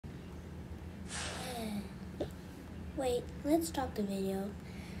Wait, let's stop the video.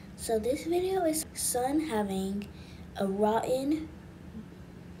 So this video is son having a rotten,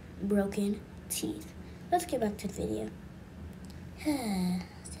 broken teeth. Let's get back to the video. So,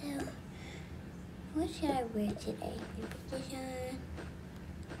 what should I wear today?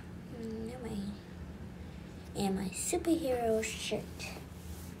 And my superhero shirt.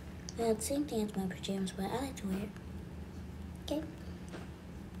 Well, the same thing as my pajamas, but I like to wear it. Okay.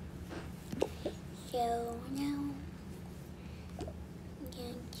 So now I'm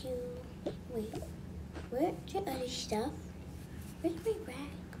going to wait. Where's the other stuff? Where's my rag?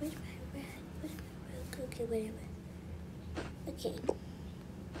 Where's my rag? Where's my rag? Okay, whatever. Okay.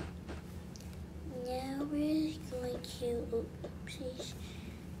 Now we're going to oopsies.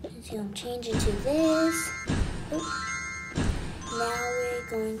 So I'm changing to this. Oop. Now we're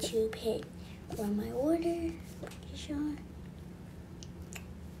going to pick for my order. Pretty sure.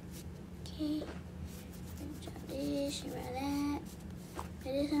 Okay. Try this, try that.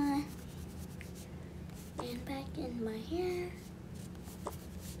 Put this on. And back in my hair.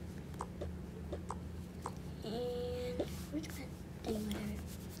 And where's my thing?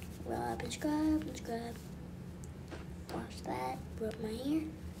 Whatever. Rub and scrub and scrub. Wash that. Rub my hair.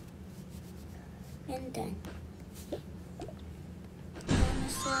 And done.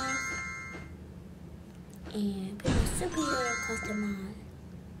 And put my superhero costume on.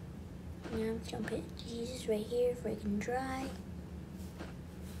 Now I'm just gonna put Jesus right here so it can dry.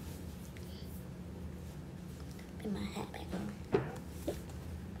 Put my hat back on.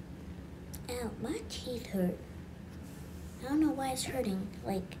 Ow, my teeth hurt. I don't know why it's hurting.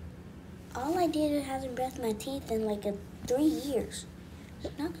 Like, all I did is hasn't brushed my teeth in like 3 years.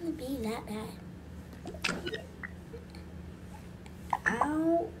 It's not gonna be that bad.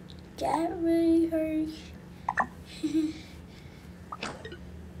 Ow, that really hurts.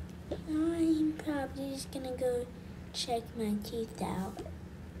 I'm probably just gonna go check my teeth out.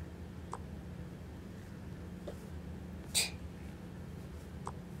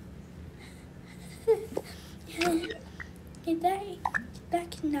 That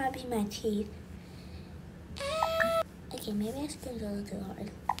cannot be my teeth. Okay, maybe I should go a little too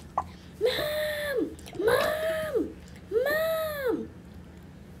hard. Mom! Mom! Mom!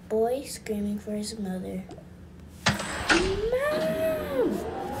 Boy screaming for his mother. Mom!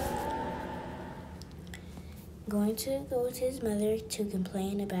 Going to go to his mother to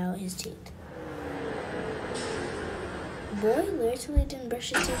complain about his teeth. Boy literally didn't brush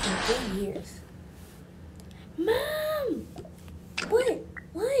his teeth in 3 years. Mom! What?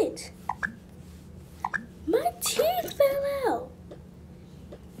 What? My teeth fell out.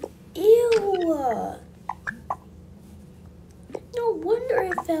 Ew. No wonder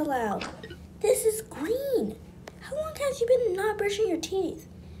it fell out. This is green. How long have you been not brushing your teeth?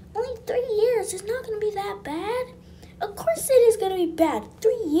 Only 3 years. It's not going to be that bad. Of course it is going to be bad.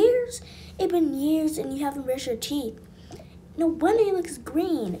 3 years? It's been years and you haven't brushed your teeth. No wonder it looks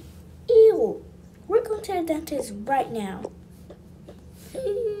green. Ew. We're going to the dentist right now.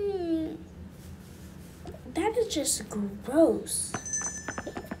 That is just gross.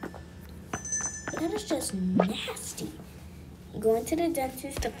 That is just nasty. Going to the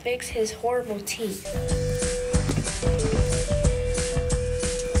dentist to fix his horrible teeth.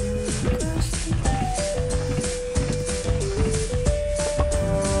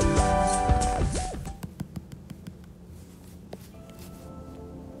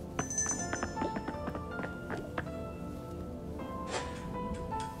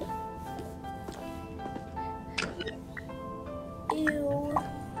 Ew.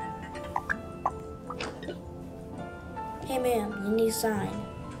 Hey ma'am, you need a sign.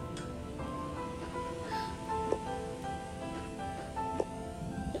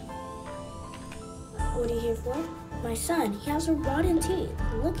 What are you here for? My son, he has a rotten teeth.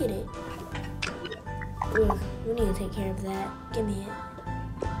 Look at it. Ugh, we need to take care of that. Give me it.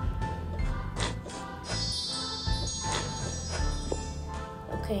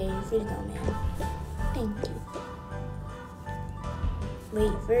 Okay, you're free to go, man. Thank you.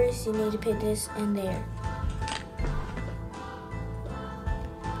 Wait, first you need to put this in there.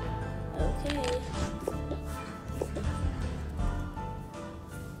 Okay.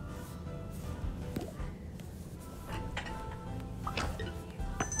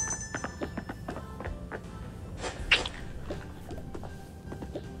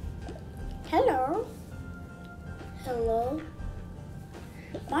 Hello. Hello.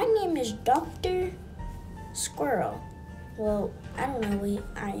 My name is Dr. Squirrel. Well, I don't know what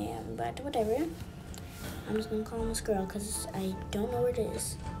I am, but whatever. I'm just gonna call him a squirrel because I don't know what it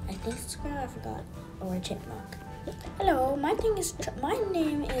is. I think it's a squirrel, I forgot. Or a chipmunk. Hello, my name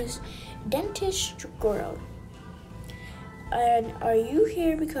is Dentist Squirrel. And are you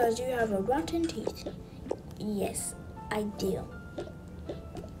here because you have a rotten teeth? Yes, I do.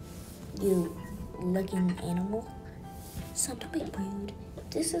 You looking animal. Son, don't be rude.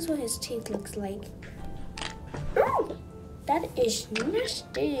 This is what his teeth looks like. Ooh, that is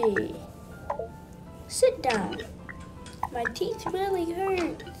nasty. Sit down. My teeth really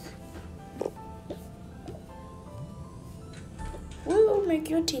hurt. We'll make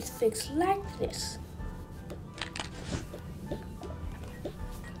your teeth fix like this.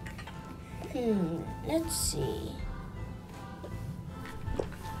 Let's see.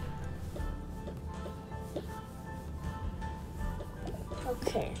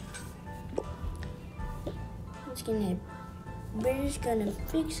 Okay. We're just gonna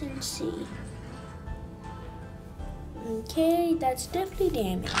fix and see. Okay, that's definitely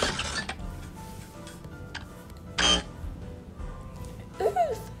damaged.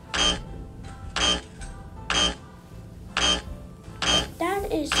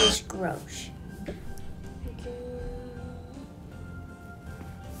 That is just gross.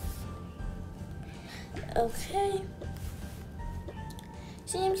 Okay.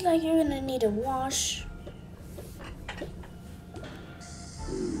 Seems like you're gonna need a wash.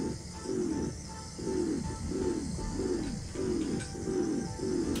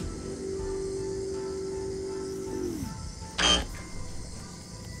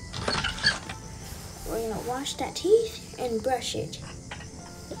 We're gonna wash that teeth and brush it,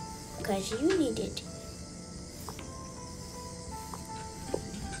 because you need it.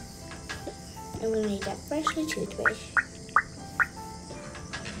 And we need that freshly toothbrush.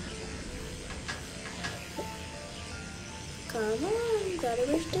 Come on, you gotta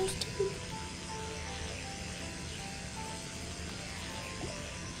brush those teeth.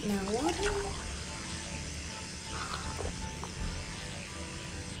 Now water.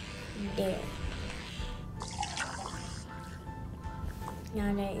 There.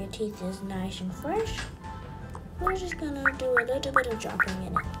 Now that your teeth is nice and fresh, we're just gonna do a little bit of dropping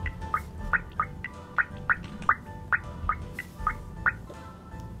in it.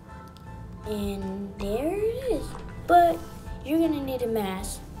 And there it is. But you're gonna need a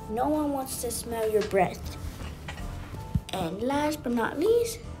mask. No one wants to smell your breath. And last but not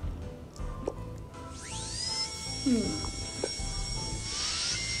least,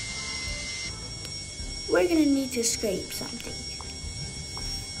 we're gonna need to scrape something.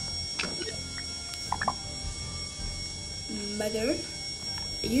 Mother,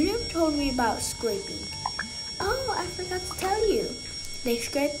 you never told me about scraping. Oh, I forgot to tell you. They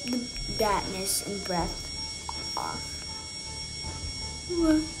scrape the badness and breath off.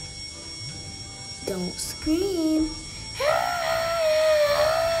 What? Don't scream.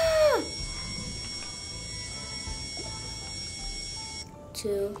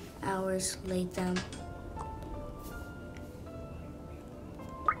 2 hours later.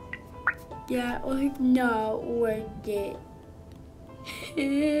 That was not worth it.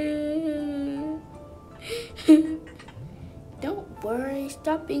 Don't worry,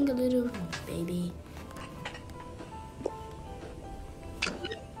 stop being a little baby.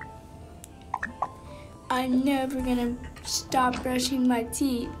 I'm never gonna stop brushing my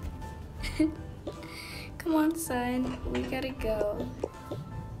teeth. Come on, son, we gotta go.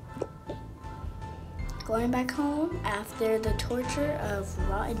 Going back home after the torture of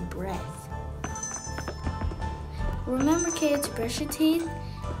rotten breath. Remember, kids, brush your teeth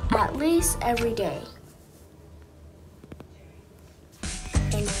at least every day.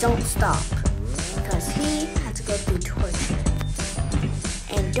 And don't stop, because he had to go through torture.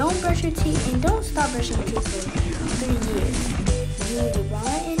 And don't brush your teeth, and don't stop brushing your teeth for 3 years. You need your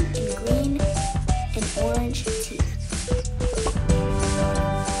rotten and green and orange teeth.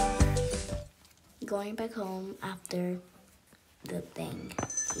 Going back home after the thing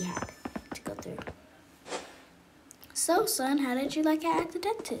he had to go through. So, son, how did you like it at the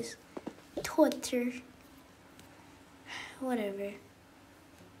dentist? Torture. Whatever.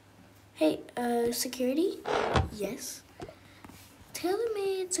 Hey, security? Yes. Tell the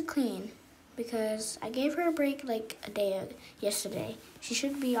maid to clean, because I gave her a break like a day yesterday. She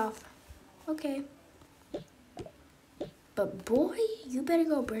should be off. Okay. But boy, you better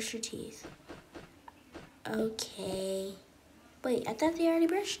go brush your teeth. Okay. Wait, I thought they already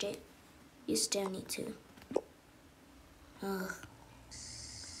brushed it. You still need to. Ugh.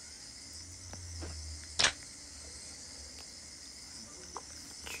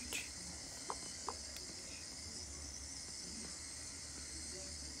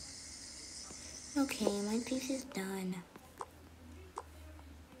 Okay, my piece is done.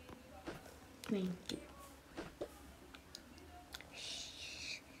 Thank you.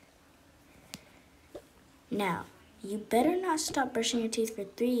 Now, You better not stop brushing your teeth for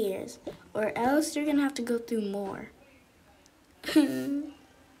 3 years, or else you're gonna have to go through more.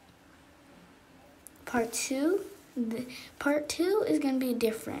 Part two is gonna be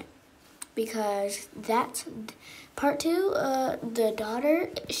different because that's part two. The daughter,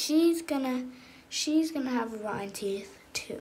 she's gonna have rotten teeth.